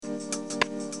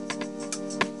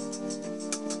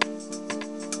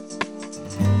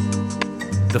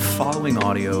The following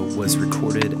audio was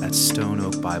recorded at Stone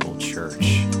Oak Bible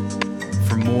Church.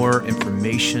 For more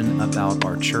information about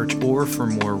our church or for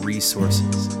more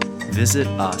resources, visit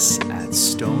us at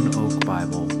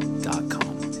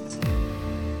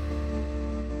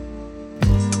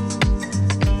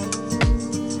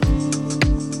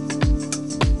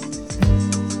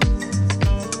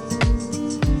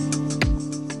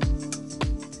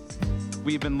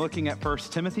We've been looking at 1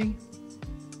 Timothy,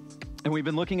 and we've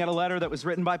been looking at a letter that was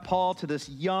written by Paul to this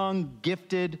young,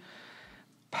 gifted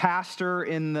pastor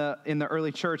in the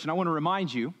early church. And I want to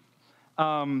remind you,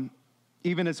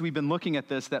 even as we've been looking at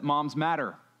this, that moms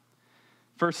matter.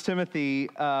 1 Timothy,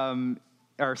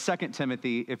 or 2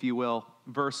 Timothy, if you will,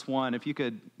 verse 1. If you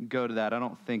could go to that. I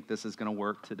don't think this is going to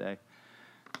work today.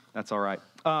 That's all right.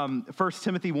 1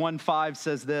 Timothy 1:5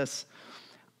 says this: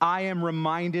 I am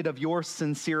reminded of your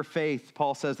sincere faith,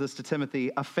 Paul says this to Timothy,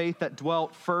 a faith that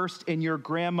dwelt first in your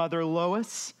grandmother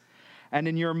Lois and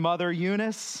in your mother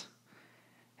Eunice,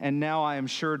 and now I am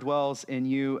sure dwells in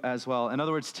you as well. In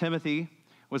other words, Timothy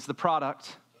was the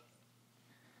product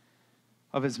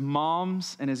of his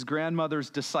mom's and his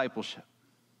grandmother's discipleship.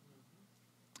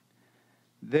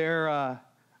 Their,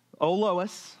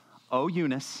 Lois,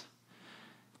 Eunice,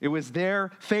 it was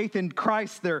their faith in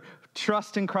Christ, their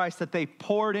trust in Christ that they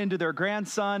poured into their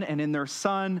grandson and in their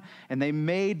son, and they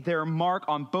made their mark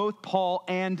on both Paul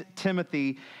and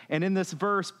Timothy. And in this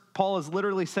verse, Paul is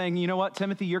literally saying, you know what,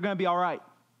 Timothy, you're going to be all right.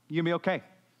 You're going to be okay.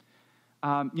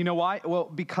 You know why?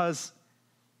 Well, because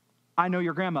I know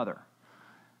your grandmother,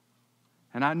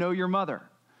 and I know your mother.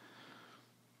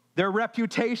 Their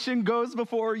reputation goes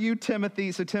before you,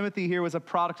 Timothy. So Timothy here was a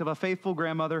product of a faithful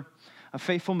grandmother, a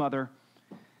faithful mother.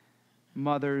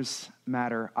 Mothers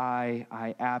matter.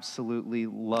 I absolutely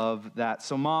love that.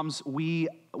 So moms, we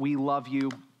love you.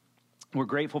 We're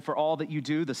grateful for all that you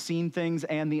do, the seen things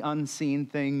and the unseen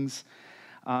things.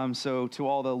 So to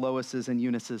all the Loises and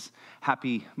Eunices,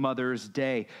 happy Mother's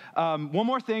Day. One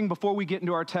more thing before we get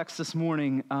into our text this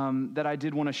morning that I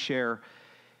did want to share.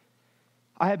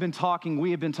 We have been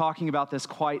talking about this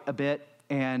quite a bit,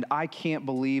 and I can't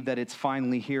believe that it's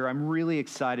finally here. I'm really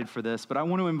excited for this, but I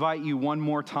want to invite you one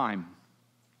more time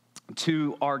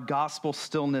to our Gospel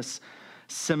Stillness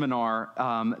seminar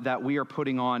that we are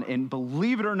putting on, and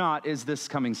believe it or not, is this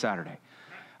coming Saturday.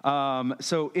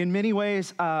 So in many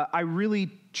ways, I really,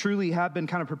 truly have been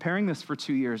kind of preparing this for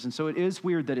 2 years, and so it is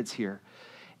weird that it's here.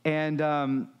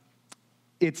 And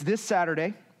it's this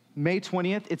Saturday, May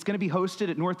 20th. It's going to be hosted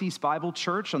at Northeast Bible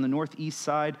Church on the northeast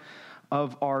side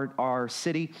of our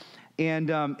city. And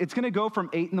it's going to go from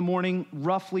 8 in the morning,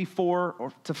 roughly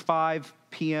 4 to 5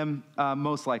 p.m.,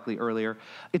 most likely earlier.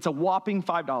 It's a whopping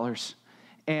 $5.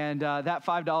 And that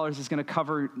 $5 is going to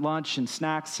cover lunch and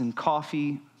snacks and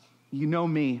coffee. You know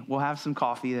me, we'll have some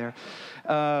coffee there.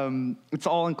 It's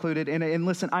all included. And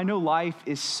listen, I know life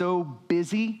is so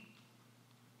busy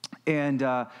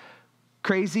and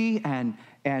crazy and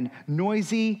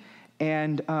noisy.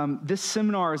 And this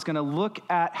seminar is going to look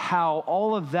at how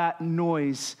all of that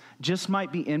noise just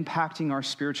might be impacting our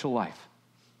spiritual life.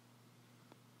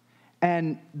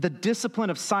 And the discipline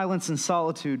of silence and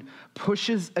solitude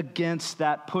pushes against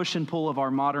that push and pull of our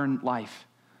modern life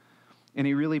in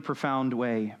a really profound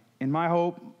way. And my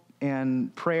hope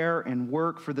and prayer and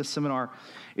work for this seminar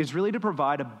is really to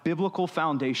provide a biblical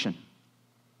foundation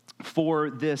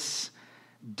for this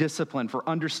discipline, for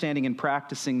understanding and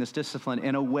practicing this discipline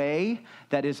in a way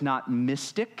that is not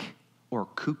mystic or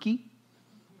kooky.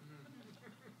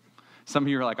 Some of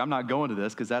you are like, I'm not going to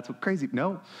this because that's what crazy.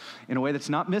 No, in a way that's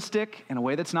not mystic, in a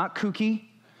way that's not kooky,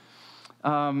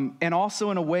 and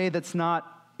also in a way that's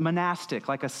not monastic,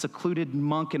 like a secluded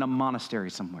monk in a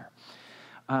monastery somewhere.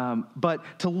 But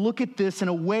to look at this in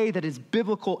a way that is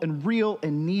biblical and real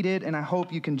and needed, and I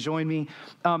hope you can join me.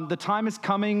 The time is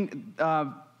coming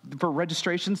for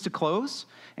registrations to close.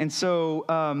 And so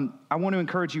I want to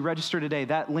encourage you, register today.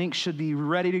 That link should be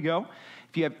ready to go.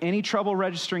 If you have any trouble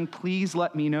registering, please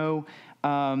let me know.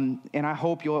 And I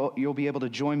hope you'll be able to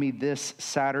join me this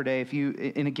Saturday.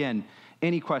 And again,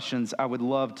 any questions, I would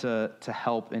love to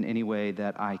help in any way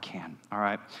that I can. All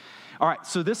right.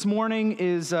 So this morning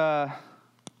is, I'm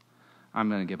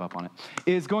going to give up on it,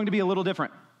 is going to be a little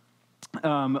different.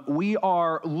 We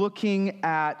are looking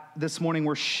at, this morning,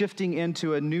 we're shifting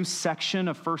into a new section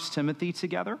of 1 Timothy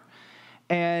together.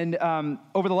 And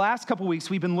over the last couple weeks,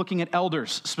 we've been looking at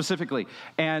elders specifically,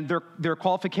 and their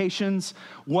qualifications,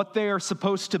 what they are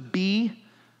supposed to be,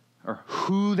 or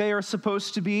who they are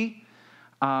supposed to be.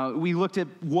 We looked at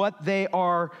what they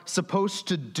are supposed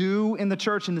to do in the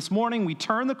church. And this morning, we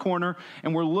turn the corner,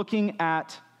 and we're looking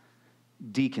at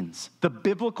deacons, the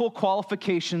biblical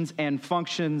qualifications and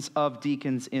functions of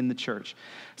deacons in the church.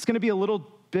 It's going to be a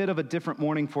little bit of a different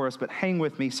morning for us, but hang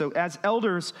with me. So as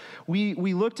elders, we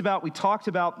talked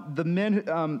about the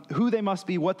men, who they must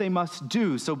be, what they must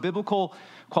do. So biblical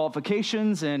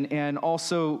qualifications and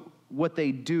also what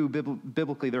they do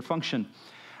biblically, their function.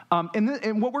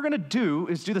 And what we're going to do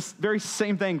is do this very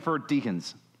same thing for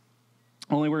deacons,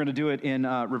 only we're going to do it in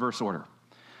reverse order.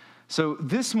 So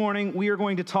this morning, we are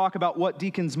going to talk about what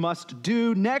deacons must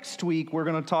do. Next week, we're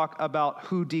going to talk about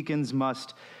who deacons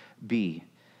must be.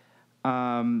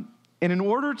 And in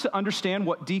order to understand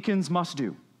what deacons must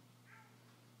do,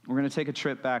 we're going to take a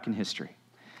trip back in history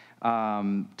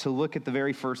to look at the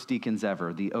very first deacons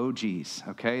ever, the OGs,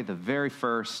 okay? The very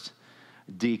first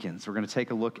deacons. We're going to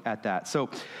take a look at that. So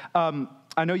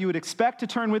I know you would expect to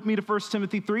turn with me to 1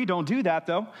 Timothy 3. Don't do that,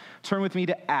 though. Turn with me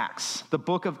to Acts. The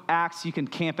book of Acts, you can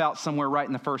camp out somewhere right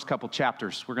in the first couple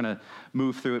chapters. We're going to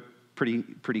move through it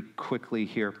pretty quickly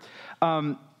here.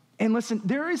 And listen,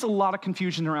 there is a lot of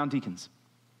confusion around deacons.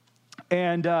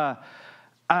 And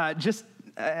just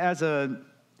as an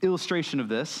illustration of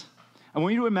this, I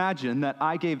want you to imagine that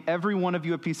I gave every one of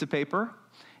you a piece of paper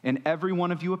and every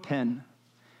one of you a pen.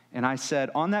 And I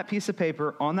said, on that piece of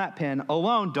paper, on that pen,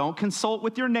 alone, don't consult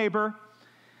with your neighbor,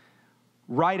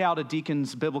 write out a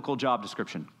deacon's biblical job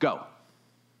description. Go.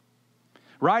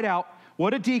 Write out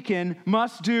what a deacon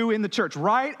must do in the church.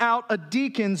 Write out a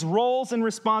deacon's roles and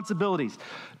responsibilities.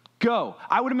 Go.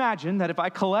 I would imagine that if I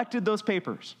collected those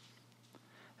papers,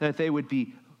 that they would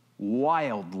be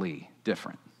wildly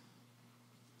different.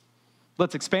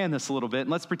 Let's expand this a little bit, and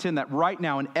let's pretend that right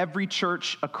now in every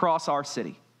church across our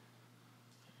city,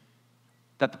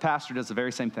 that the pastor does the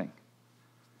very same thing.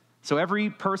 So every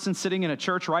person sitting in a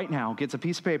church right now gets a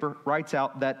piece of paper, writes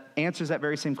out, that answers that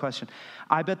very same question.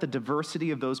 I bet the diversity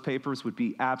of those papers would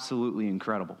be absolutely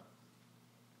incredible.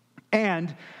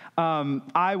 And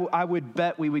I would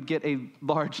bet we would get a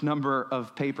large number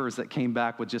of papers that came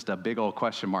back with just a big old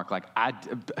question mark, like, I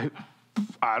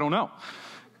don't know.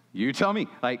 You tell me.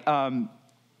 Like,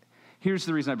 here's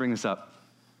the reason I bring this up.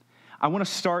 I want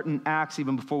to start in Acts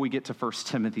even before we get to 1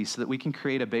 Timothy so that we can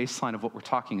create a baseline of what we're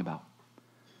talking about.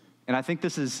 And I think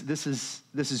this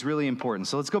is really important.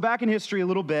 So let's go back in history a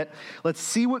little bit. Let's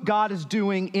see what God is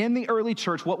doing in the early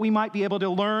church, what we might be able to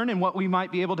learn and what we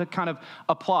might be able to kind of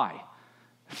apply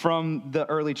from the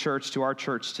early church to our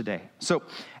church today. So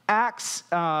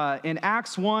in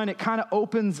Acts 1, it kind of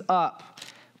opens up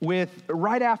with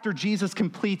right after Jesus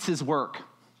completes his work.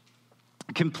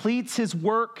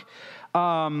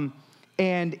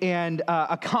 And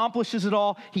accomplishes it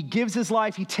all. He gives his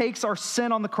life. He takes our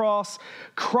sin on the cross,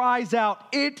 cries out,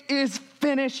 "It is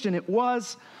finished," and it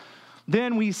was.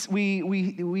 Then we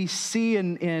see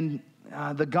in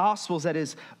the Gospels that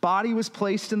his body was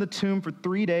placed in the tomb for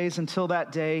 3 days until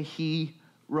that day he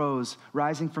rose,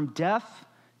 rising from death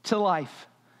to life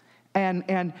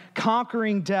and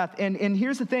conquering death. And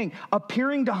here's the thing,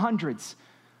 appearing to hundreds.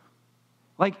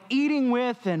 Like eating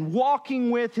with and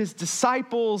walking with his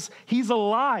disciples, he's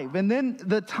alive. And then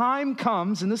the time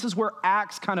comes, and this is where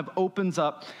Acts kind of opens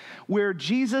up, where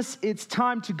Jesus, it's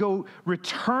time to go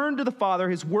return to the Father,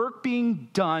 his work being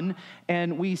done,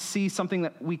 and we see something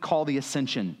that we call the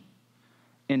ascension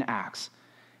in Acts.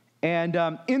 And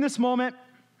in this moment,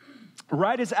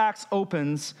 right as Acts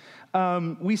opens,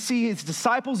 we see his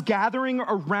disciples gathering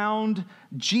around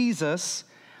Jesus,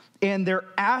 and they're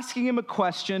asking him a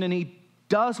question, and he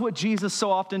does what Jesus so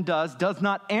often does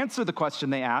not answer the question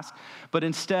they ask, but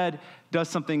instead does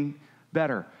something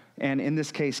better. And in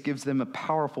this case, gives them a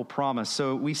powerful promise.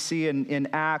 So we see in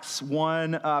Acts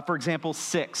 1, for example,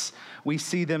 6, we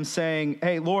see them saying,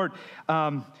 "Hey, Lord,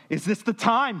 is this the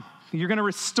time? You're going to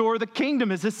restore the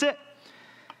kingdom. Is this it?"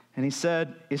 And he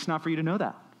said, "It's not for you to know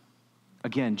that."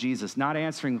 Again, Jesus not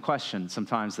answering the question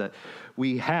sometimes that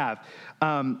we have.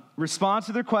 Responds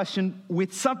to their question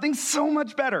with something so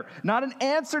much better. Not an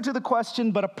answer to the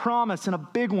question, but a promise, and a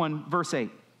big one, verse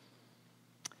 8.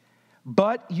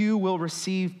 "But you will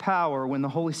receive power when the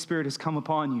Holy Spirit has come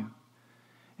upon you,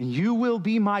 and you will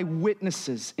be my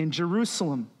witnesses in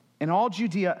Jerusalem and all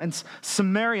Judea and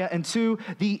Samaria and to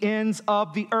the ends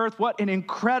of the earth." What an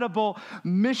incredible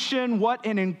mission. What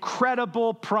an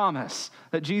incredible promise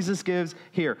that Jesus gives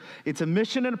here. It's a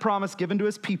mission and a promise given to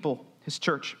his people, his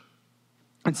church.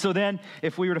 And so then,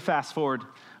 if we were to fast forward,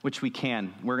 which we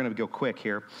can, we're going to go quick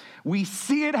here, we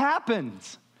see it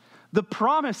happens. The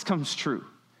promise comes true.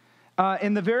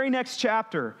 In the very next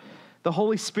chapter, the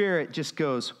Holy Spirit just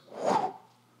goes, whoosh.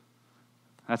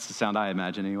 That's the sound I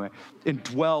imagine anyway,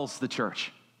 indwells the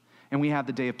church. And we have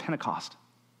the day of Pentecost.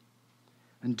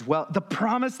 The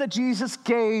promise that Jesus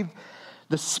gave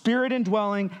The Spirit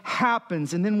indwelling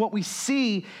happens. And then what we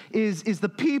see is the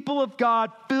people of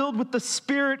God filled with the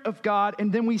Spirit of God.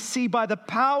 And then we see by the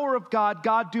power of God,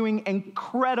 God doing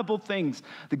incredible things.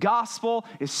 The gospel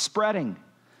is spreading.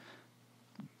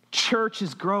 Church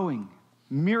is growing.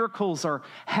 Miracles are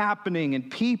happening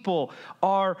and people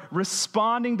are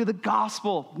responding to the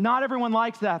gospel. Not everyone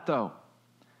liked that, though,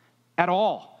 at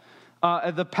all.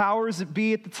 The powers that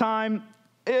be at the time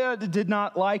did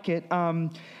not like it.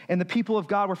 And the people of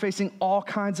God were facing all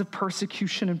kinds of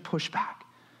persecution and pushback.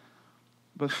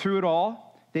 But through it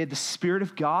all, they had the Spirit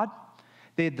of God.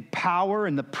 They had the power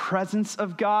and the presence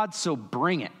of God, so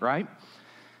bring it, right?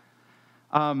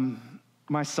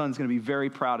 My son's going to be very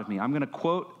proud of me. I'm going to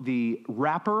quote the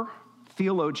rapper,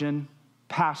 theologian,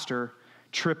 pastor,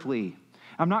 Trip Lee.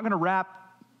 I'm not going to rap,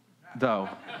 though.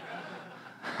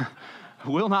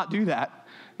 Will not do that.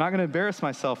 Not going to embarrass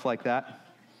myself like that.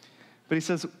 But he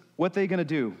says, what they going to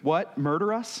do? What?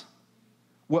 Murder us?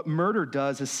 What murder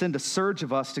does is send a surge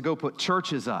of us to go put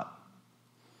churches up.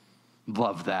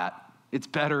 Love that. It's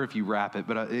better if you rap it,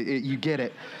 but you get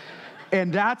it.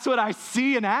 And that's what I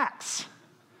see in Acts.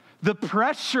 The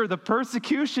pressure, the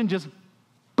persecution just,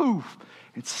 poof,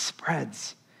 it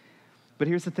spreads. But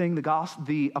here's the thing,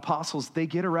 the apostles, they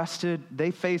get arrested. They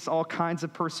face all kinds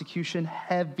of persecution,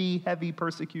 heavy, heavy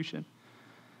persecution.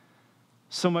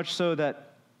 So much so that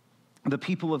the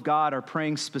people of God are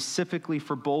praying specifically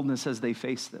for boldness as they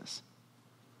face this.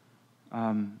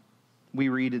 We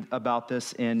read about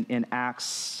this in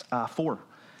Acts 4.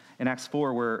 In Acts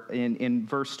 4, where in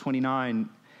verse 29,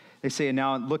 they say, and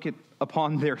now look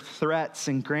upon their threats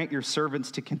and grant your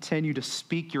servants to continue to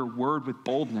speak your word with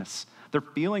boldness. They're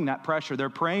feeling that pressure. They're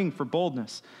praying for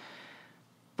boldness.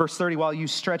 Verse 30, while you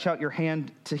stretch out your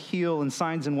hand to heal and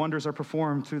signs and wonders are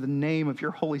performed through the name of your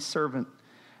holy servant,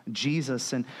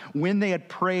 Jesus. And when they had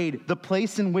prayed, the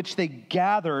place in which they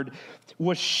gathered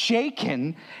was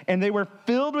shaken, and they were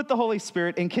filled with the Holy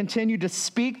Spirit and continued to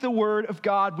speak the word of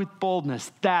God with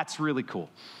boldness. That's really cool.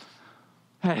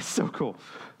 That is so cool.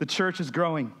 The church is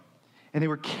growing, and they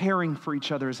were caring for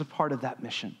each other as a part of that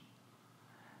mission.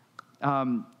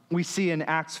 We see in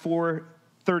Acts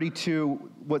 4:32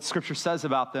 what Scripture says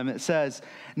about them. It says,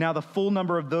 now the full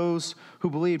number of those who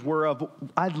believed were of,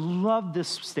 I love this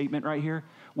statement right here,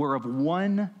 were of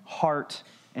one heart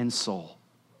and soul.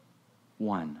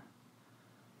 One.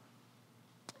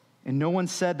 And no one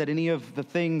said that any of the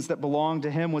things that belonged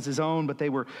to him was his own, but they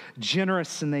were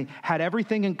generous and they had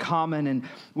everything in common. And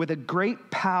with a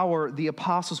great power, the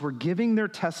apostles were giving their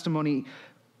testimony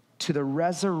to the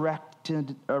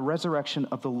resurrection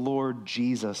of the Lord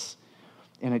Jesus.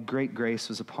 And a great grace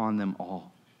was upon them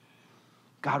all.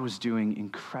 God was doing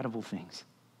incredible things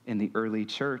in the early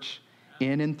church,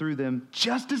 in and through them,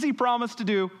 just as he promised to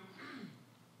do.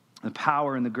 The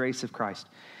power and the grace of Christ.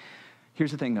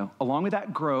 Here's the thing, though. Along with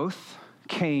that growth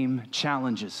came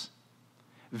challenges,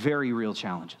 very real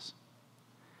challenges,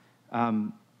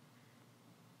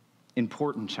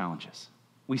 important challenges.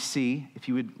 We see, if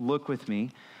you would look with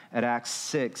me at Acts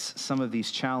 6, some of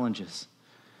these challenges.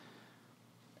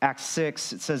 Acts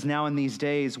 6, it says, now in these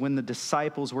days when the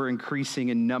disciples were increasing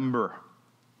in number.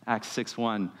 Acts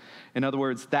 6:1. In other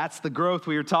words, that's the growth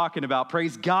we were talking about.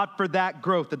 Praise God for that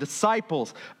growth. The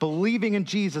disciples believing in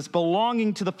Jesus,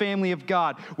 belonging to the family of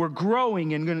God, were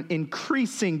growing and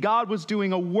increasing. God was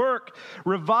doing a work,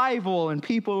 revival, and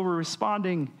people were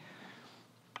responding.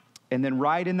 And then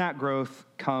right in that growth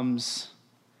comes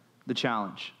the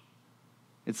challenge.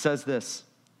 It says this,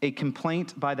 a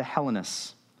complaint by the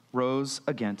Hellenists rose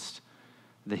against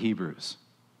the Hebrews.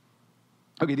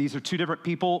 Okay, these are two different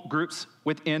people groups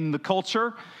within the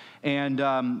culture and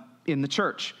in the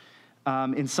church.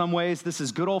 In some ways, this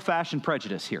is good old-fashioned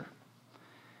prejudice here.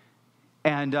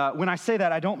 And when I say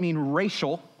that, I don't mean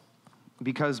racial,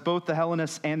 because both the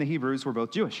Hellenists and the Hebrews were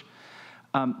both Jewish.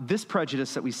 This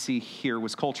prejudice that we see here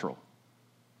was cultural.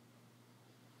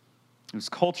 It was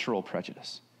cultural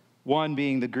prejudice. One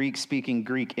being the Greek-speaking,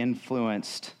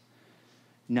 Greek-influenced,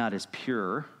 not as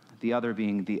pure. The other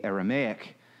being the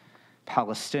Aramaic,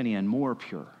 Palestinian, more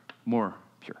pure.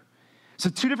 So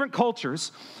two different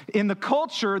cultures. In the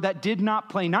culture that did not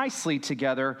play nicely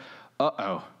together,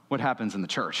 what happens in the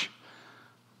church?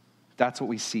 That's what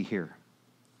we see here.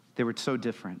 They were so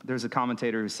different. There's a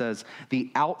commentator who says the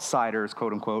outsiders,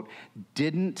 quote unquote,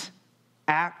 didn't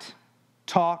act,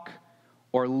 talk,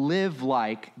 or live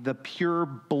like the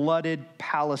pure-blooded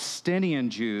Palestinian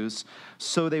Jews,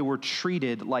 so they were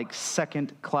treated like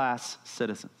second-class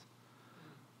citizens.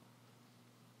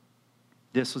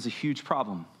 This was a huge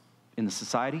problem in the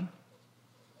society,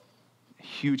 a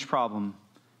huge problem,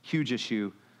 huge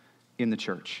issue in the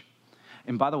church.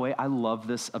 And by the way, I love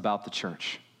this about the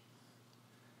church.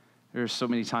 There's so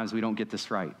many times we don't get this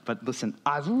right. But listen,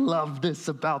 I love this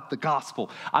about the gospel.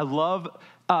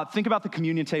 Think about the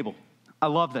communion table. I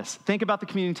love this. Think about the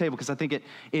communion table because I think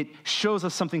it shows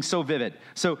us something so vivid.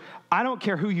 So I don't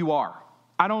care who you are.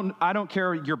 I don't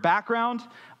care your background,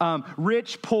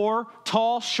 rich, poor,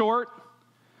 tall, short,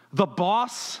 the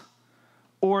boss,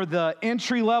 or the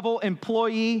entry-level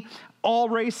employee, all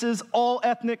races, all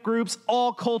ethnic groups,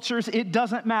 all cultures. It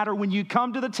doesn't matter. When you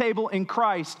come to the table in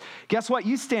Christ, guess what?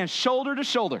 You stand shoulder to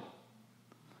shoulder.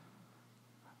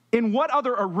 In what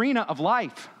other arena of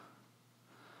life?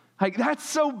 Like, that's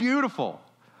so beautiful.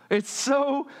 It's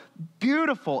so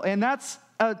beautiful. And that's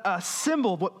a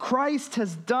symbol of what Christ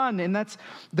has done. And that's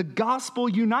the gospel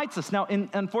unites us. Now,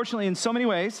 unfortunately, in so many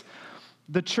ways,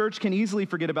 the church can easily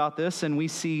forget about this, and we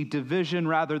see division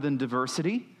rather than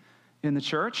diversity in the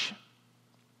church.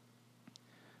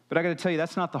 But I got to tell you,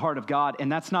 that's not the heart of God, and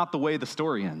that's not the way the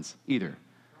story ends either.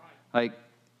 Like,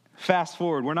 fast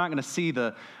forward, we're not going to see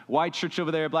the white church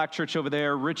over there, black church over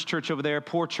there, rich church over there,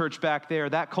 poor church back there,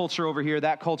 that culture over here,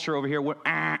 that culture over here.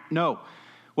 No.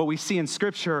 What we see in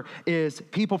Scripture is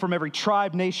people from every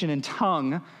tribe, nation, and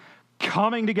tongue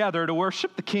coming together to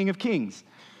worship the King of Kings.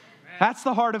 That's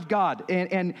the heart of God.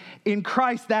 And in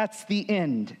Christ, that's the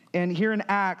end. And here in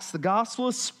Acts, the gospel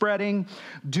is spreading,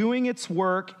 doing its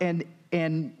work, and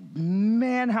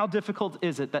man, how difficult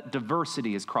is it that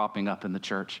diversity is cropping up in the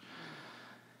church.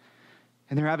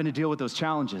 And they're having to deal with those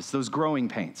challenges, those growing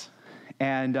pains.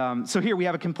 And so here we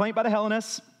have a complaint by the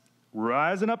Hellenists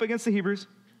rising up against the Hebrews.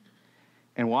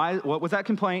 And why? What was that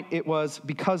complaint? It was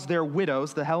because their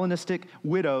widows, the Hellenistic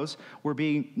widows, were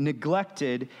being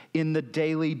neglected in the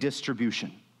daily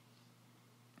distribution.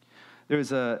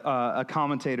 There's a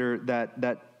commentator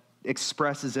that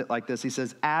expresses it like this. He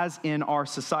says, as in our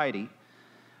society,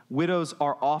 widows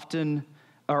are often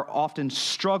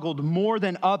struggled more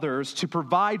than others to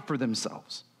provide for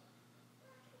themselves.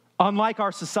 Unlike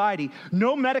our society,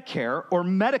 no Medicare or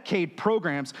Medicaid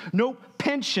programs, no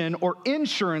pension or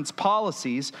insurance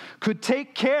policies could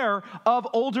take care of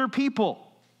older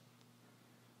people.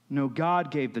 No,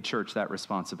 God gave the church that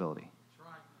responsibility.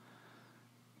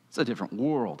 It's a different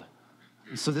world.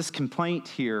 So this complaint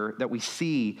here that we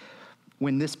see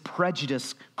when this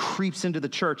prejudice creeps into the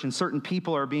church and certain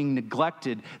people are being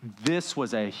neglected, this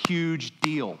was a huge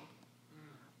deal.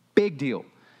 Big deal.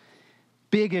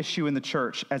 Big issue in the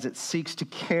church as it seeks to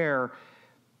care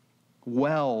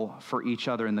well for each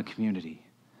other in the community.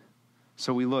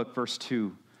 So we look, verse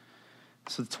 2.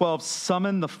 So the 12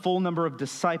 summoned the full number of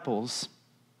disciples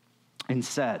and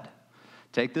said,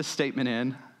 take this statement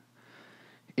in,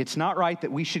 it's not right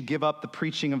that we should give up the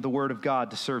preaching of the word of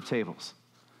God to serve tables.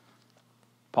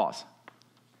 Pause.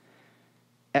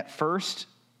 At first,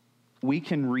 we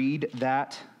can read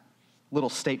that little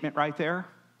statement right there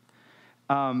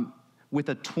with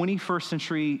a 21st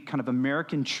century kind of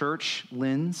American church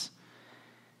lens,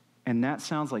 and that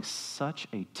sounds like such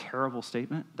a terrible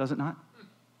statement, does it not?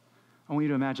 I want you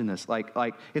to imagine this. Like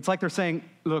it's like they're saying,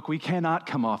 look, we cannot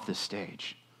come off this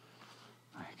stage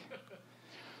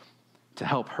to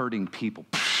help hurting people.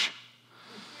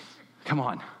 Come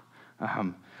on.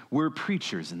 We're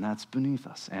preachers, and that's beneath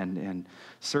us. And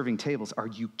serving tables. Are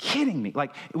you kidding me?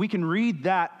 Like, we can read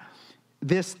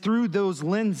this through those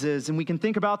lenses, and we can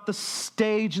think about the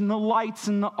stage and the lights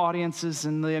and the audiences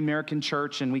in the American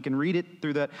church, and we can read it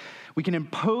through that. We can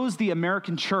impose the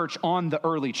American church on the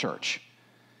early church.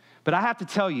 But I have to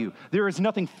tell you, there is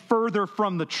nothing further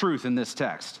from the truth in this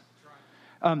text.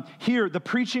 Here, the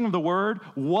preaching of the word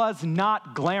was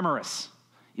not glamorous.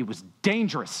 It was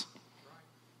dangerous.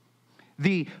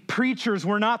 The preachers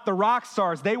were not the rock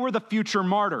stars. They were the future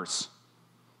martyrs.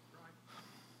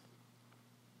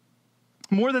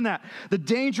 More than that, the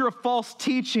danger of false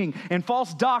teaching and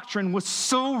false doctrine was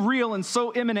so real and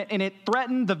so imminent, and it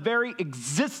threatened the very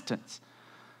existence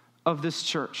of this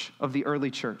church, of the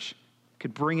early church.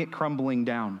 Could bring it crumbling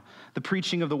down. The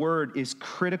preaching of the word is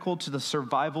critical to the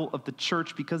survival of the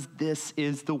church because this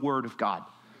is the word of God.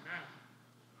 Amen.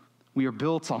 We are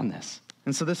built on this.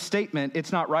 And so this statement,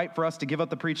 it's not right for us to give up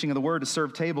the preaching of the word to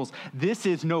serve tables. This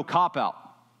is no cop-out.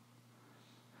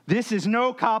 This is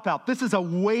no cop-out. This is a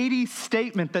weighty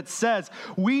statement that says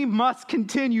we must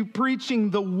continue preaching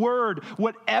the word,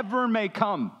 whatever may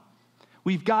come.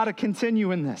 We've got to continue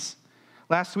in this.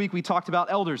 Last week we talked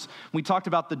about elders. We talked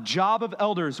about the job of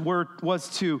elders was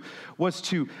to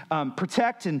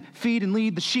protect and feed and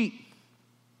lead the sheep.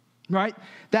 Right?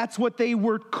 That's what they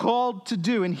were called to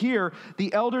do. And here,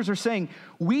 the elders are saying,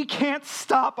 we can't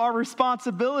stop our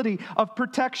responsibility of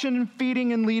protection and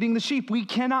feeding and leading the sheep. We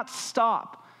cannot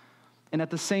stop. And at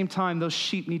the same time, those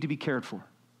sheep need to be cared for.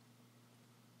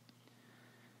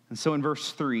 And so in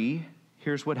verse 3,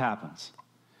 here's what happens.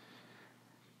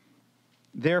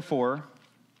 Therefore,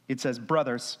 it says,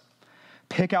 brothers,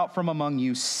 pick out from among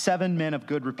you 7 men of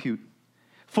good repute,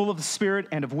 full of the Spirit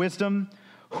and of wisdom,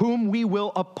 whom we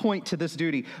will appoint to this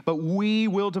duty, but we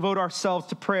will devote ourselves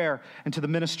to prayer and to the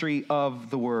ministry of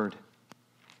the word.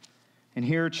 And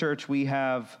here, church, we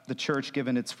have the church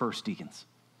given its first deacons.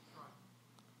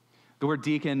 The word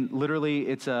deacon, literally,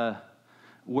 it's a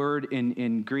word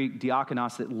in Greek,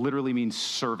 diakonos, that literally means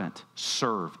servant,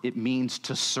 serve. It means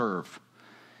to serve.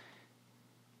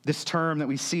 This term that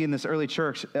we see in this early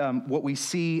church, what we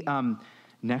see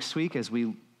next week as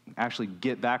we actually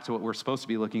get back to what we're supposed to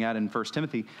be looking at in 1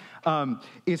 Timothy,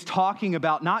 is talking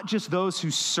about not just those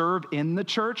who serve in the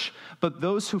church, but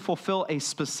those who fulfill a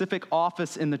specific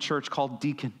office in the church called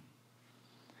deacon.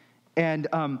 And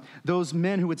those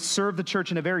men who would serve the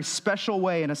church in a very special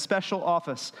way, in a special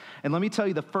office. And let me tell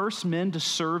you, the first men to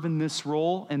serve in this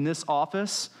role, in this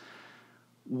office,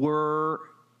 were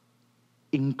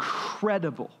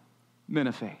incredible men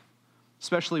of faith,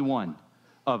 especially one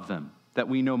of them that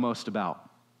we know most about.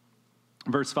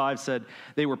 Verse 5 said,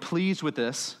 they were pleased with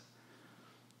this,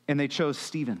 and they chose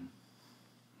Stephen,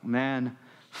 a man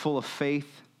full of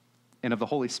faith and of the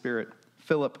Holy Spirit.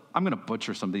 Philip, I'm going to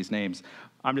butcher some of these names.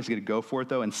 I'm just going to go for it,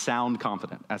 though, and sound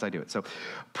confident as I do it. So,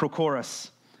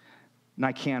 Prochorus,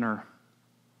 Nicanor,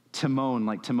 Timon,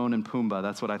 like Timon and Pumbaa,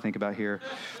 that's what I think about here.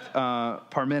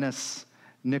 Parmenas,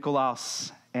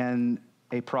 Nicolaus, and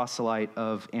a proselyte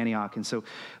of Antioch. And so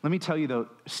let me tell you, though,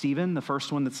 Stephen, the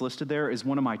first one that's listed there, is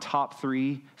one of my top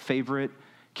 3 favorite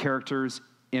characters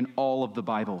in all of the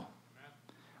Bible.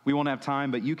 We won't have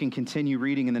time, but you can continue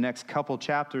reading in the next couple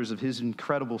chapters of his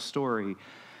incredible story.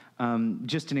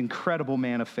 Just an incredible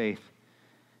man of faith.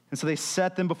 And so they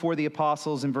set them before the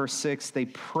apostles in verse 6. They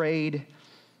prayed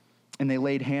and they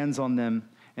laid hands on them.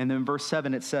 And then in verse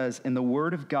 7 it says, and the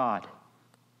word of God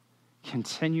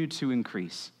continued to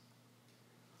increase.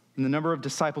 And the number of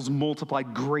disciples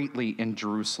multiplied greatly in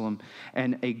Jerusalem,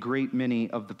 and a great many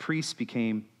of the priests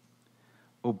became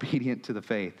obedient to the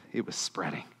faith. It was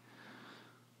spreading.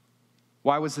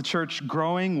 Why was the church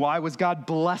growing? Why was God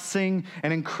blessing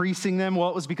and increasing them? Well,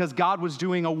 it was because God was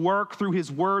doing a work through his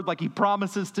word like he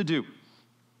promises to do.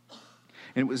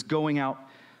 And it was going out,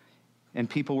 and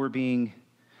the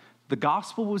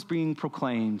gospel was being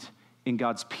proclaimed, and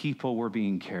God's people were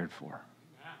being cared for.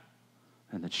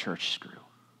 And the church grew.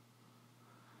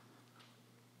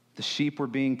 The sheep were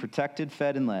being protected,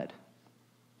 fed, and led.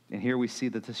 And here we see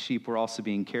that the sheep were also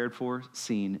being cared for,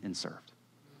 seen, and served.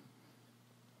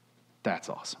 That's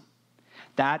awesome.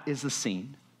 That is the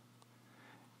scene,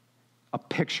 a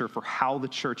picture for how the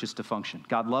church is to function.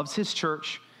 God loves his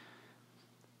church.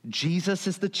 Jesus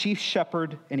is the chief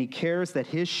shepherd, and he cares that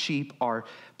his sheep are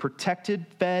protected,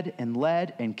 fed, and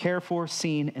led, and cared for,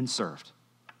 seen, and served.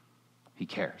 He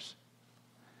cares.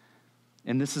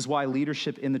 And this is why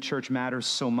leadership in the church matters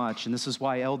so much, and this is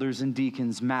why elders and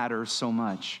deacons matter so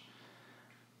much.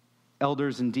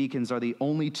 Elders and deacons are the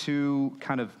only 2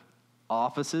 kind of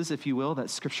offices, if you will,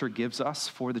 that Scripture gives us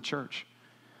for the church.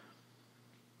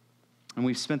 And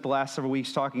we've spent the last several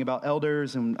weeks talking about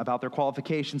elders and about their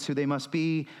qualifications, who they must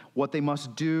be, what they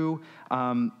must do.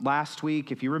 Last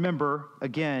week, if you remember,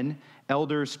 again,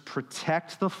 elders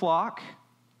protect the flock.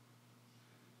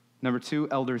 Number 2,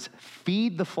 elders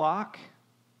feed the flock.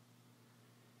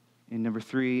 And number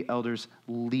 3, elders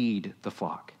lead the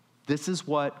flock. This is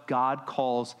what God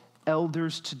calls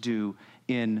elders to do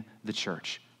in the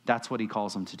church. That's what he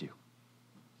calls them to do.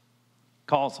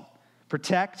 Calls them.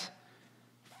 Protect,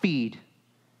 feed,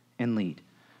 and lead.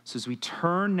 So as we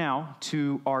turn now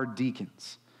to our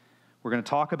deacons, we're going to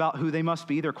talk about who they must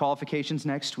be, their qualifications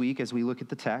next week as we look at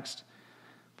the text.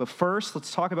 But first,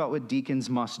 let's talk about what deacons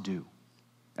must do.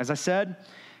 As I said,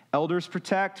 elders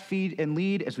protect, feed, and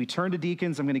lead. As we turn to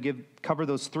deacons, I'm going to cover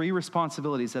those 3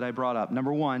 responsibilities that I brought up.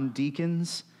 Number 1,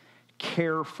 deacons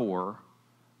care for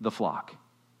the flock.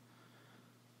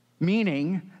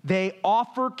 Meaning, they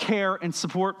offer care and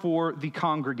support for the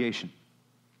congregation.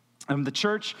 The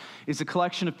church is a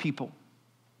collection of people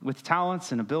with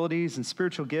talents and abilities and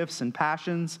spiritual gifts and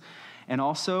passions, and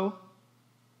also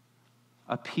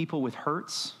a people with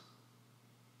hurts,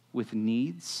 with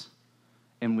needs,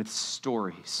 and with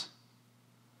stories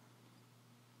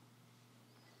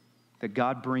that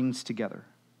God brings together.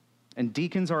 And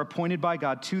deacons are appointed by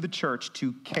God to the church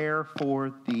to care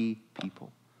for the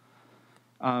people.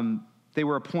 They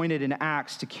were appointed in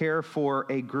Acts to care for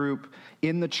a group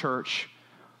in the church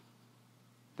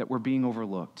that were being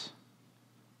overlooked.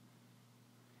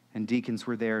 and deacons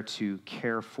were there to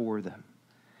care for them.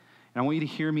 And I want you to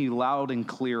hear me loud and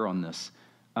clear on this.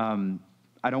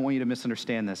 I don't want you to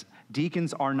misunderstand this.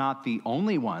 Deacons are not the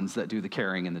only ones that do the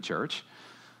caring in the church.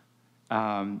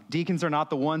 Deacons are not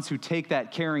the ones who take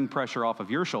that caring pressure off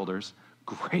of your shoulders.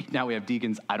 Great, now we have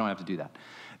deacons. I don't have to do that.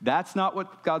 That's not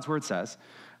what God's word says.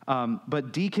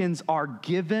 But deacons are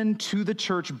given to the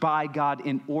church by God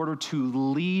in order to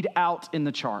lead out in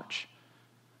the charge,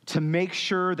 to make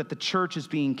sure that the church is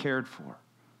being cared for.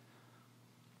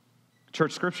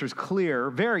 Church scripture is clear,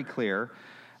 very clear,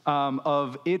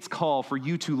 of its call for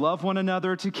you to love one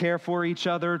another, to care for each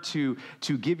other, to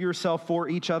give yourself for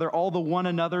each other. All those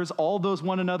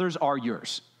one another's are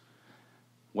yours.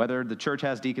 Whether the church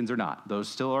has deacons or not, those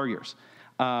still are yours.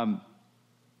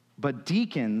 But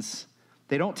deacons,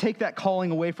 they don't take that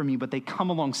calling away from you, but they come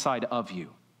alongside of you.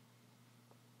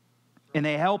 And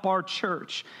they help our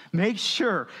church make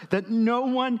sure that no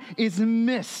one is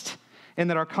missed and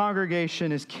that our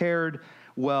congregation is cared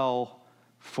well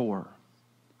for.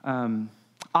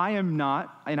 I am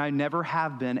not, and I never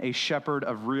have been, a shepherd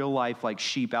of real life like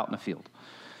sheep out in the field.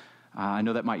 I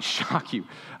know that might shock you,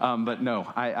 but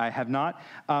no, I have not.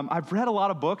 I've read a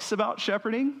lot of books about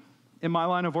shepherding in my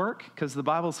line of work because the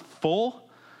Bible's full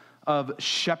of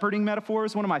shepherding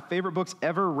metaphors. One of my favorite books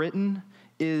ever written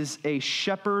is A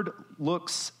Shepherd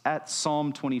Looks at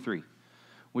Psalm 23,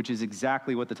 which is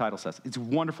exactly what the title says. It's a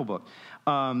wonderful book.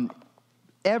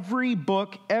 Every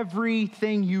book,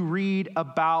 everything you read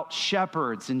about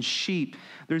shepherds and sheep,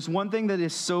 there's one thing that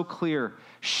is so clear.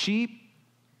 Sheep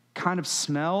kind of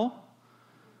smell,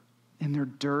 and they're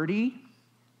dirty,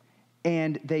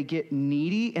 and they get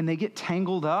needy, and they get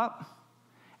tangled up,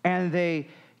 and they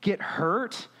get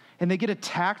hurt, and they get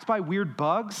attacked by weird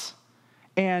bugs,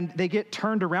 and they get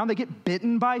turned around, they get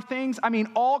bitten by things. I mean,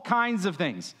 all kinds of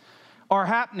things are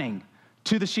happening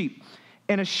to the sheep.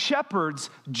 And a shepherd's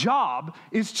job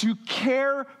is to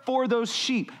care for those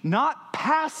sheep, not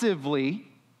passively,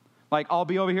 like, I'll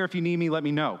be over here if you need me, let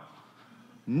me know.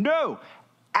 No,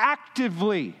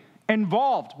 actively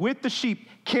involved with the sheep,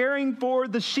 caring for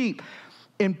the sheep.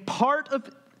 And part of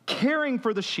caring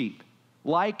for the sheep,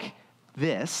 like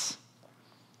this,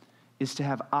 is to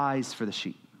have eyes for the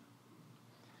sheep.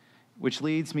 Which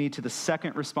leads me to the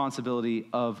second responsibility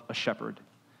of a shepherd,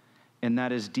 and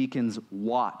that is deacons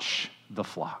watch the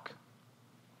flock.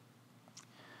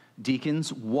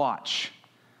 Deacons watch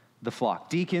the flock.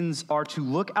 Deacons are to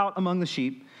look out among the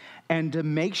sheep and to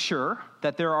make sure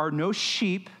that there are no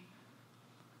sheep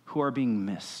who are being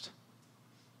missed,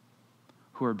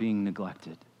 who are being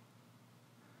neglected,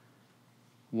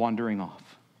 wandering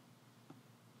off,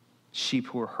 sheep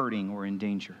who are hurting or in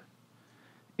danger.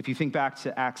 If you think back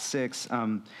to Acts 6,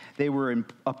 they were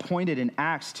appointed in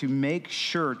Acts to make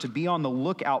sure to be on the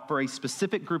lookout for a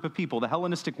specific group of people, the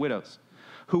Hellenistic widows,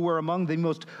 who were among the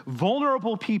most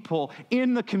vulnerable people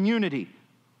in the community,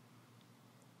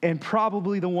 and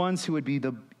probably the ones who would be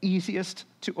the easiest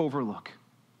to overlook.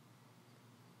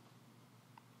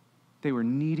 They were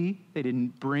needy. They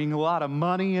didn't bring a lot of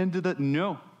money into the,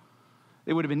 no.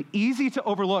 It would have been easy to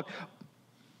overlook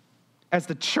as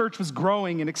the church was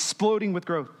growing and exploding with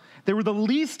growth. They were the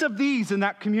least of these in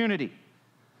that community.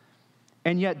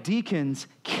 And yet deacons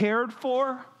cared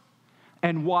for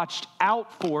and watched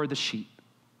out for the sheep.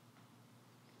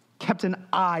 Kept an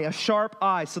eye, a sharp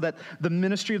eye, so that the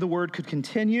ministry of the word could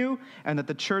continue and that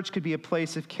the church could be a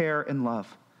place of care and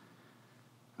love.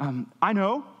 I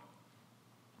know,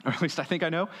 or at least I think I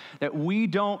know, that we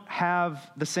don't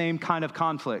have the same kind of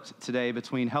conflict today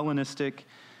between Hellenistic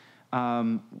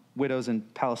widows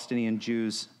and Palestinian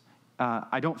Jews.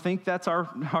 I don't think that's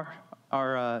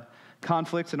our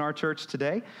conflicts in our church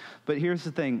today. But here's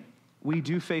the thing. We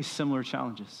do face similar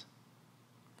challenges.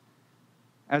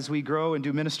 As we grow and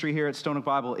do ministry here at Stone Oak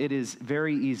Bible, it is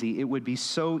very easy. It would be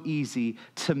so easy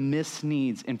to miss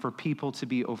needs and for people to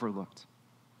be overlooked.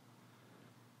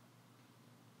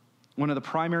 One of the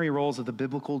primary roles of the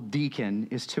biblical deacon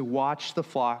is to watch the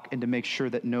flock and to make sure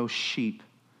that no sheep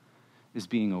is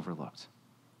being overlooked.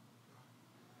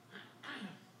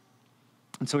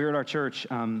 And so here at our church,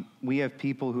 we have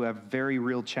people who have very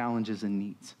real challenges and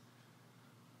needs.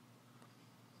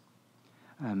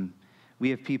 We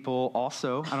have people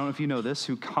also, I don't know if you know this,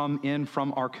 who come in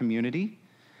from our community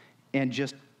and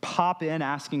just pop in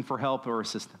asking for help or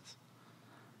assistance.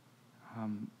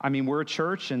 We're a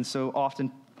church, and so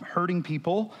often hurting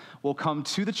people will come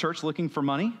to the church looking for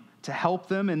money to help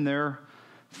them in their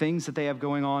things that they have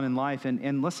going on in life.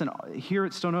 And listen, here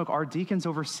at Stone Oak, our deacons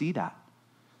oversee that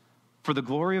for the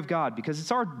glory of God, because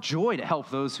it's our joy to help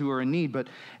those who are in need. But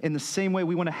in the same way,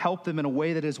 we want to help them in a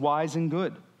way that is wise and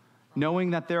good,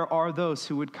 knowing that there are those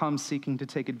who would come seeking to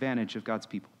take advantage of God's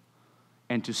people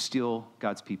and to steal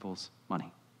God's people's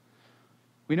money.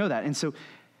 We know that. And so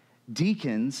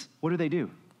deacons, what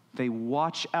do? They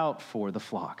watch out for the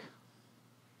flock.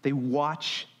 They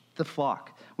watch the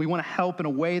flock. We want to help in a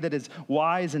way that is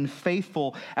wise and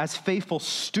faithful, as faithful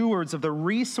stewards of the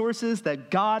resources that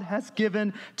God has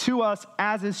given to us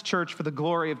as his church for the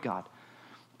glory of God.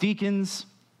 Deacons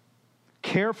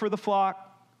care for the flock,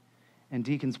 and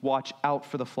deacons watch out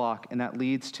for the flock, and that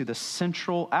leads to the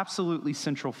central, absolutely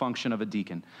central function of a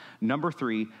deacon. Number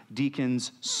 3,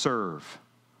 deacons serve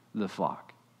the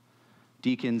flock.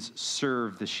 Deacons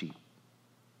serve the sheep.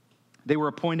 They were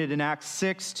appointed in Acts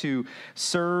 6 to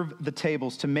serve the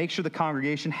tables, to make sure the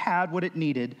congregation had what it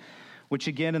needed, which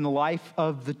again, in the life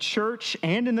of the church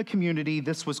and in the community,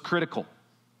 this was critical,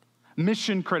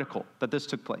 mission critical that this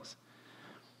took place.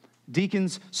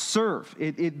 Deacons serve.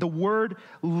 The word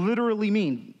literally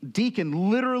means,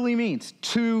 deacon literally means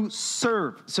to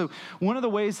serve. So one of the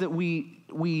ways that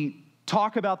we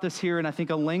talk about this here, and I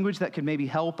think a language that could maybe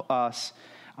help us,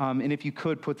 and if you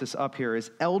could put this up here,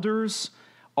 is elders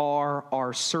are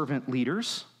our servant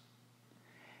leaders,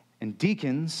 and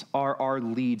deacons are our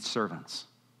lead servants.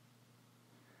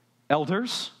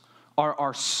 Elders are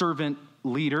our servant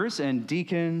leaders, and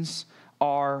deacons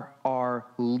are our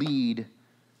lead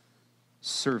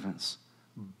servants.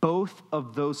 Both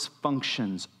of those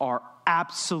functions are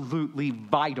absolutely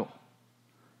vital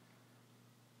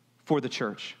for the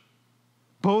church.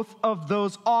 Both of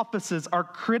those offices are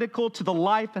critical to the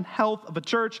life and health of a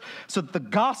church so that the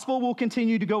gospel will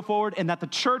continue to go forward and that the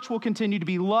church will continue to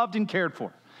be loved and cared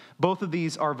for. Both of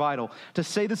these are vital. To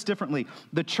say this differently,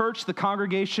 the church, the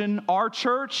congregation, our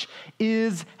church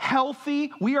is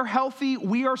healthy. We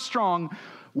are strong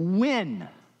when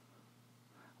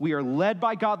we are led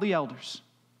by godly elders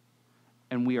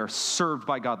and we are served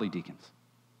by godly deacons.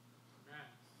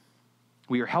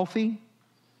 We are healthy.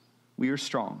 We are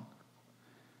strong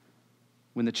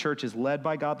when the church is led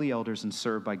by godly elders and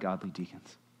served by godly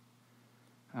deacons.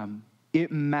 It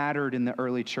mattered in the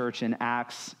early church in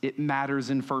Acts. It matters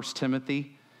in 1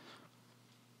 Timothy.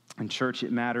 And church,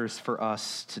 it matters for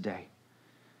us today.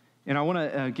 And I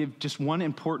want to give just one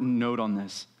important note on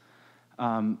this.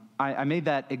 I made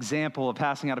that example of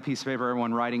passing out a piece of paper,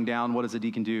 everyone writing down, what does a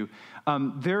deacon do?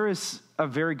 There is a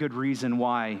very good reason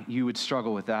why you would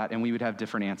struggle with that, and we would have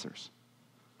different answers.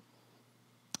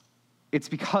 It's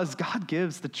because God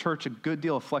gives the church a good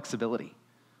deal of flexibility.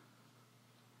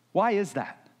 Why is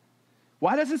that?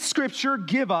 Why doesn't Scripture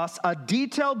give us a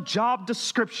detailed job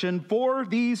description for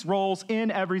these roles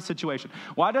in every situation?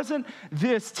 Why doesn't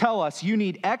this tell us you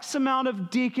need X amount of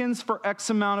deacons for X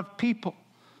amount of people?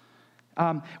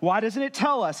 Why doesn't it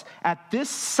tell us at this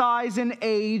size and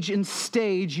age and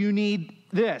stage you need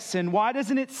this? And why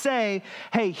doesn't it say,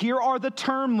 hey, here are the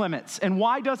term limits? And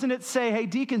why doesn't it say, hey,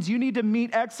 deacons, you need to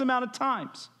meet X amount of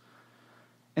times?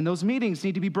 And those meetings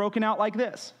need to be broken out like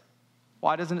this.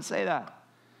 Why doesn't it say that?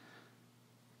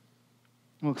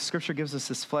 Well, Scripture gives us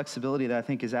this flexibility that I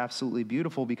think is absolutely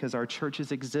beautiful because our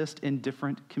churches exist in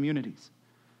different communities.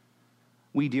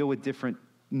 We deal with different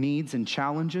needs and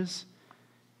challenges,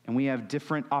 and we have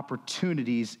different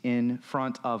opportunities in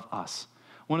front of us.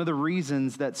 One of the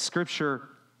reasons that Scripture,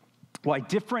 why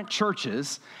different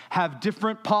churches have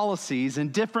different policies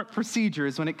and different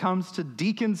procedures when it comes to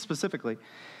deacons specifically,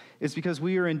 is because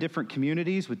we are in different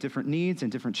communities with different needs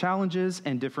and different challenges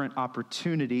and different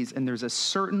opportunities, and there's a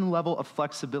certain level of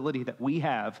flexibility that we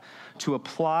have to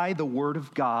apply the Word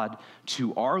of God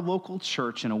to our local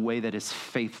church in a way that is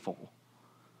faithful,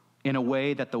 in a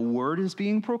way that the Word is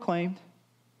being proclaimed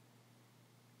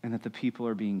and that the people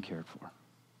are being cared for.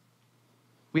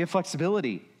 We have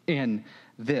flexibility in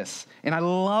this, and I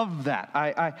love that.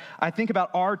 I think about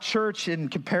our church in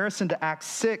comparison to Acts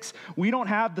 6. We don't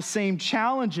have the same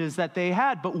challenges that they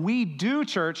had, but we do,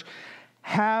 church,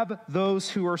 have those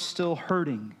who are still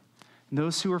hurting,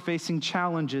 those who are facing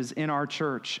challenges in our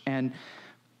church. And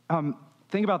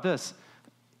think about this.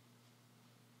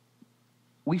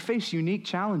 We face unique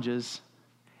challenges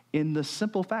in the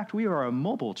simple fact we are a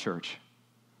mobile church,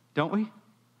 don't we?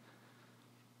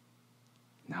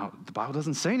 Now, the Bible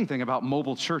doesn't say anything about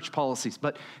mobile church policies,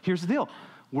 but here's the deal.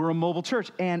 We're a mobile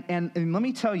church, and let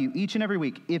me tell you, each and every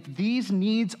week, if these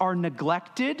needs are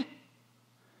neglected,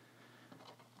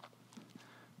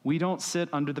 we don't sit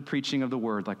under the preaching of the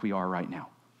word like we are right now.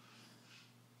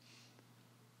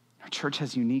 Our church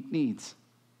has unique needs,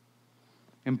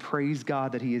 and praise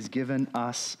God that he has given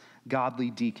us godly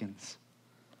deacons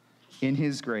in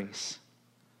his grace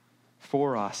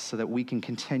for us so that we can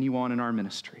continue on in our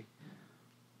ministry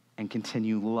and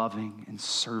continue loving and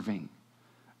serving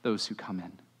those who come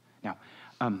in. Now,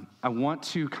 I want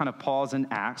to kind of pause in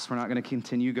Acts. We're not going to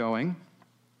continue going.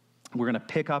 We're going to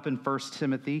pick up in 1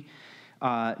 Timothy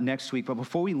next week. But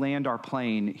before we land our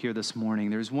plane here this morning,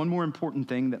 there's one more important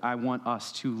thing that I want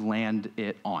us to land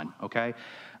it on, okay?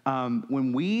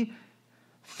 When we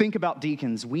think about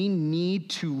deacons, we need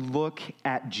to look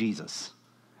at Jesus.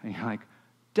 And you're like,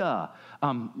 duh.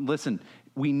 Listen,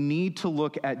 we need to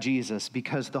look at Jesus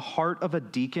because the heart of a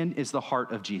deacon is the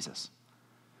heart of Jesus.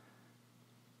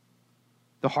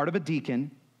 The heart of a deacon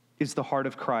is the heart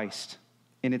of Christ,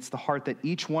 and it's the heart that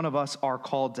each one of us are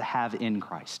called to have in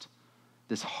Christ,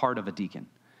 this heart of a deacon.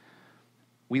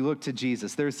 We look to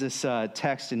Jesus. There's this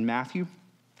text in Matthew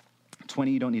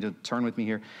 20. You don't need to turn with me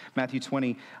here. Matthew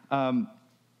 20.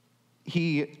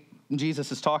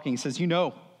 Jesus is talking. He says, you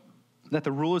know that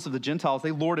the rulers of the Gentiles,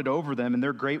 they lord it over them, and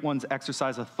their great ones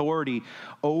exercise authority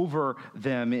over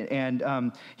them.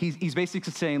 And he's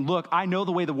basically saying, look, I know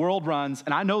the way the world runs,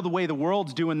 and I know the way the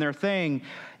world's doing their thing,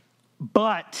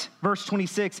 but, verse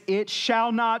 26, it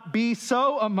shall not be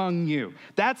so among you.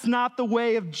 That's not the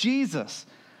way of Jesus.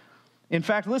 In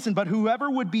fact, listen, but whoever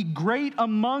would be great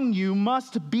among you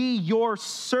must be your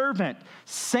servant.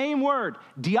 Same word,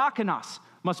 diakonos,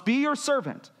 must be your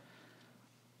servant.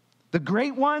 The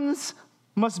great ones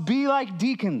must be like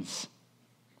deacons.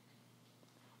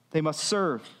 They must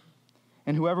serve.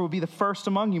 And whoever will be the first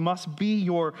among you must be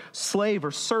your slave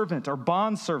or servant or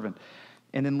bondservant.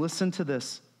 And then listen to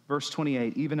this, verse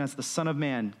 28. Even as the Son of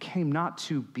Man came not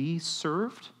to be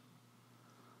served,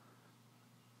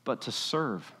 but to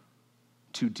serve,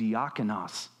 to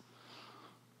diakonos,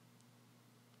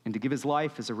 and to give his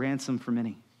life as a ransom for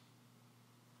many.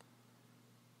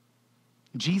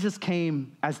 Jesus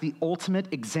came as the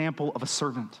ultimate example of a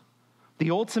servant,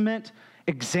 the ultimate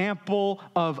example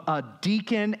of a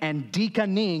deacon and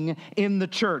deaconing in the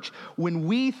church. When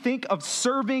we think of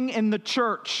serving in the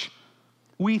church,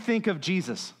 we think of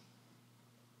Jesus.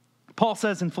 Paul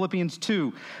says in Philippians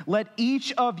 2, let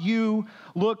each of you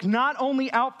look not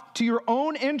only out to your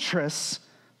own interests,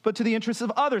 but to the interests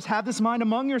of others. Have this mind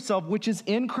among yourself, which is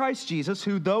in Christ Jesus,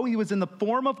 who, though he was in the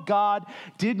form of God,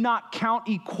 did not count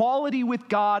equality with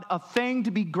God a thing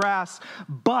to be grasped,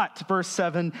 but, verse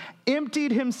 7,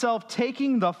 emptied himself,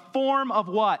 taking the form of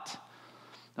what?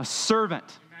 A servant.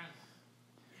 Amen.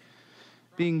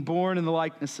 Being born in the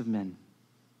likeness of men,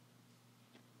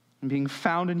 and being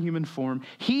found in human form,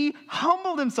 he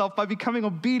humbled himself by becoming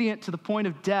obedient to the point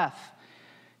of death,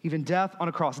 even death on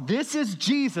a cross. This is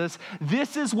Jesus.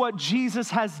 This is what Jesus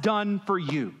has done for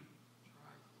you.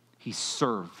 He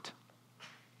served.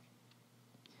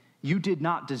 You did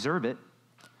not deserve it.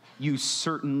 You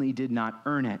certainly did not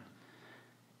earn it.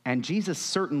 And Jesus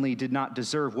certainly did not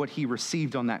deserve what he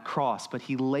received on that cross, but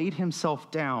he laid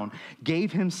himself down,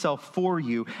 gave himself for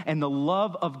you, and the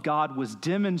love of God was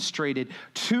demonstrated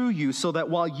to you so that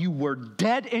while you were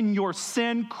dead in your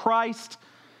sin, Christ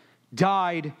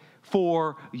died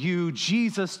for you.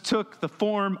 Jesus took the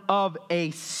form of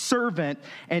a servant,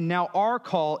 and now our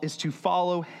call is to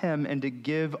follow him and to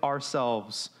give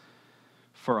ourselves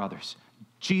for others.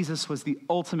 Jesus was the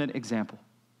ultimate example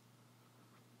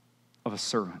of a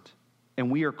servant, and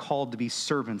we are called to be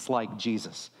servants like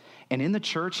Jesus. And in the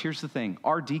church, here's the thing,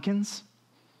 our deacons,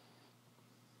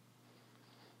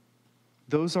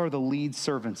 those are the lead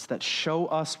servants that show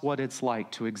us what it's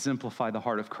like to exemplify the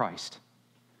heart of Christ.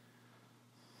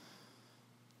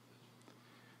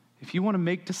 If you want to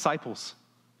make disciples,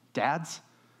 dads,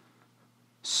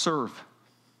 serve.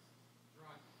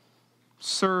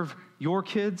 Serve your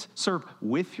kids, serve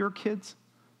with your kids.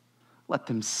 Let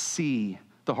them see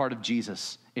the heart of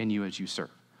Jesus in you as you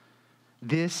serve.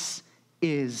 This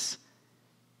is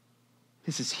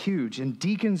huge. And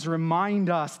deacons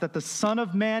remind us that the Son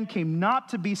of Man came not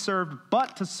to be served,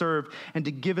 but to serve and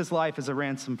to give his life as a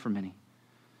ransom for many.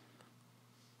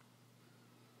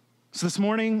 So this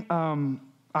morning,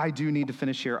 I do need to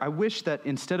finish here. I wish that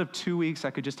instead of 2 weeks, I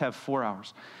could just have 4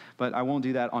 hours, but I won't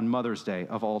do that on Mother's Day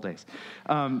of all days.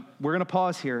 We're going to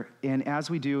pause here, and as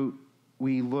we do,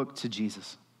 we look to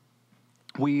Jesus.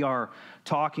 We are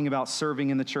talking about serving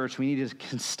in the church. We need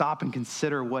to stop and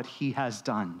consider what he has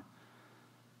done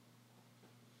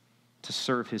to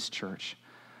serve his church.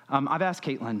 I've asked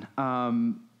Caitlin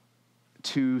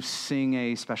to sing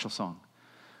a special song.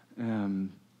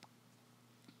 And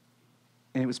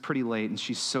it was pretty late, and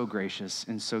she's so gracious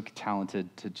and so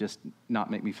talented to just not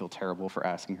make me feel terrible for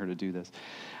asking her to do this.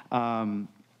 But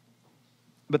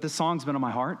this song's been on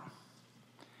my heart,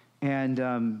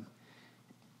 and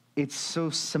it's so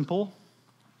simple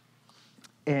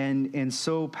and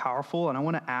so powerful. And I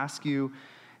want to ask you,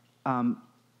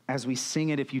 as we sing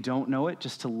it, if you don't know it,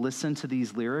 just to listen to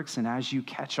these lyrics, and as you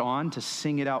catch on, to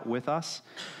sing it out with us.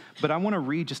 But I want to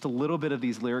read just a little bit of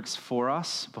these lyrics for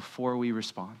us before we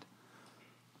respond.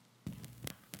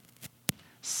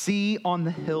 See, on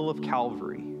the hill of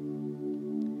Calvary,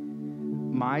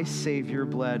 my Savior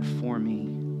bled for me,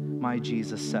 my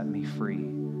Jesus set me free.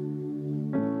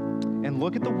 And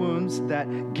look at the wounds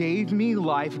that gave me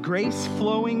life, grace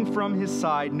flowing from his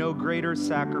side, no greater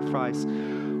sacrifice.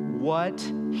 What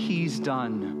he's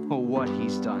done, oh, what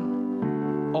he's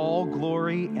done. All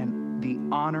glory and the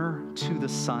honor to the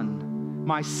Son.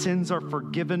 My sins are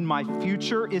forgiven, my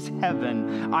future is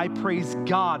heaven. I praise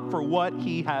God for what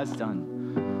he has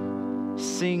done.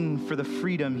 Sing for the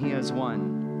freedom he has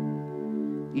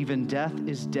won. Even death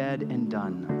is dead and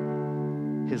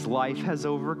done. His life has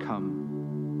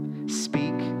overcome.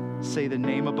 Speak, say the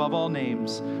name above all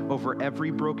names, over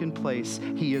every broken place.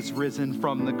 He is risen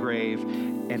from the grave.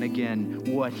 And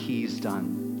again, what he's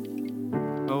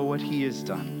done. Oh, what he has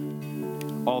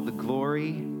done. All the glory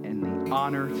and the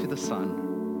honor to the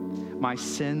Son. My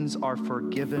sins are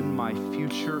forgiven. My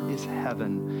future is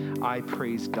heaven. I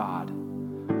praise God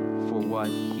for what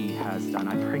he has done.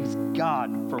 I praise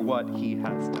God for what he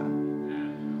has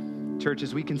done. Church,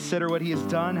 as we consider what he has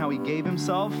done, how he gave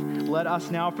himself, let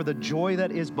us now, for the joy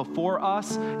that is before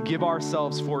us, give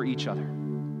ourselves for each other.